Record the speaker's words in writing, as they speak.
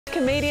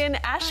Comedian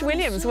Ash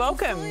Williams,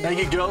 welcome. Thank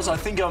you, girls. I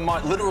think I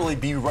might literally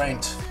be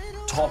ranked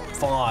top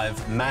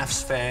 5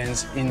 maths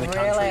fans in the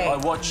country. I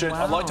watch it.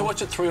 Wow. I like to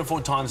watch it 3 or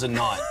 4 times a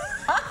night.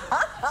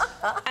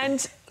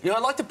 And I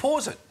like to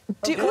pause it.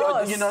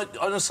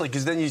 Honestly,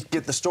 because then you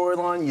get the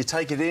storyline, you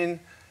take it in.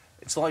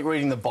 It's like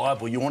reading the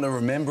Bible. You want to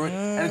remember it,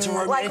 and it's a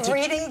romantic... Like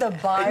reading the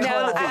Bible.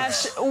 Now,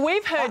 Ash,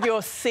 we've heard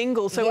you're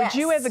single, so would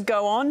you ever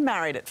go on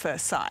Married at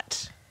First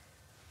Sight?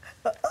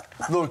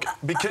 Look,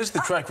 because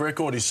the track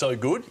record is so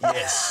good,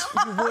 yes.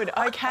 You would,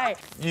 OK.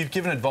 You've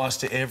given advice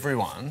to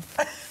everyone.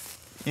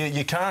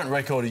 Your current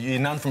record, you're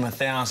none from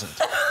 1,000.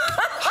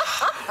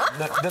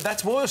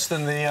 That's worse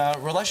than the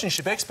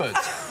relationship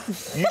experts.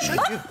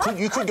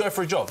 You could go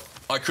for a job.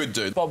 I could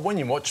do. Bob, when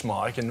you watch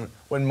Mike, and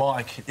when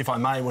Mike, if I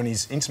may, when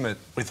he's intimate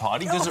with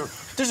Heidi,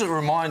 does it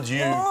remind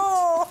you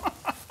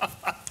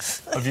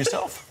of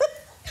yourself?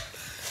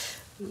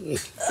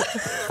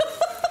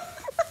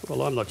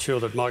 Well, I'm not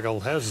sure that Michael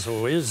has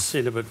or is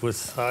intimate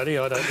with Heidi.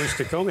 I don't wish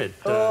to comment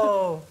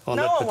on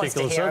that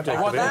particular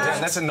subject.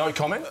 That's a no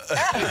comment.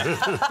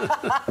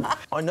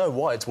 I know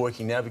why it's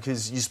working now,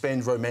 because you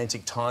spend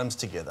romantic times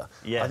together.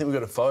 Yeah. I think we've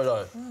got a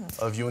photo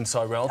of you and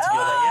Cyrell together.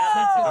 Yeah,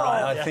 that's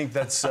right. I think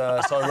that's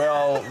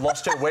Cyrell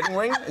lost her wedding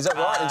ring. Is that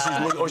right?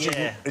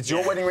 It's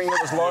your wedding ring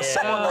that was lost.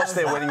 Yeah. Someone lost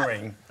their wedding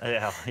ring.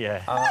 Yeah.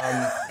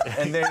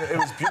 And then it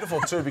was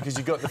beautiful too, because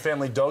you got the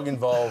family dog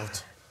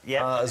involved.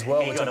 As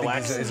well, which I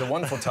think is a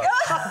wonderful touch.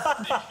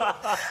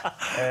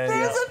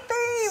 There's a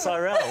theme!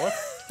 Cyrell,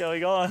 what's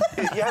going on?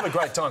 You have a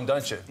great time,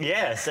 don't you?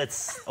 Yes,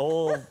 it's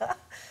all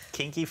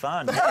kinky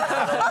fun.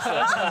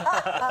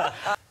 Now,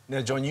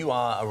 John, you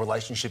are a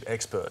relationship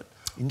expert.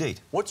 Indeed.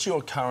 What's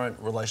your current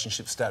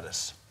relationship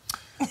status?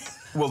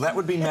 Well, that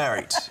would be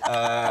married.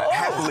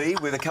 Happily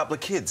with a couple of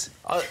kids.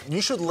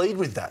 You should lead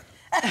with that.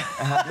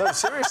 No,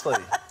 seriously.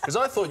 Because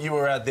I thought you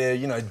were out there,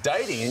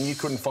 dating and you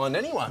couldn't find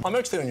anyone. I'm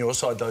actually on your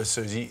side, though,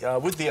 Susie.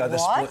 With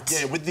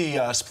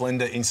the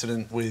Splendour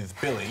incident with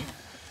Billy,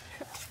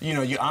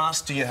 you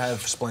asked, do you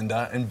have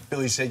Splendour? And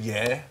Billy said,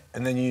 yeah.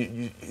 And then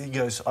he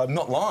goes, I'm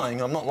not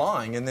lying,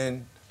 and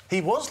then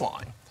he was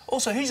lying.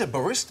 Also, he's a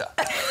barista.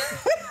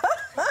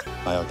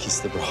 I'll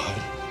kiss the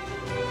bride.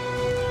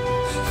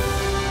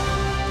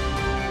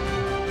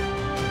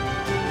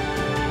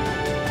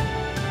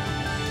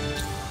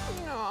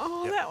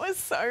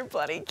 So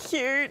bloody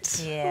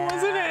cute, yeah.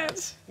 wasn't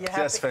it?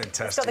 That's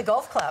fantastic. It's got the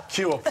golf clap.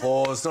 Cue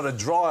applause, not a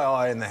dry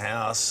eye in the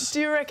house. Do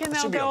you reckon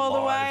they'll go all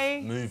the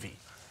way? Movie.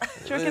 Do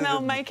you reckon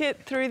they'll make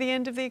it through the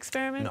end of the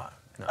experiment? No.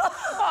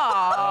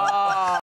 Aww.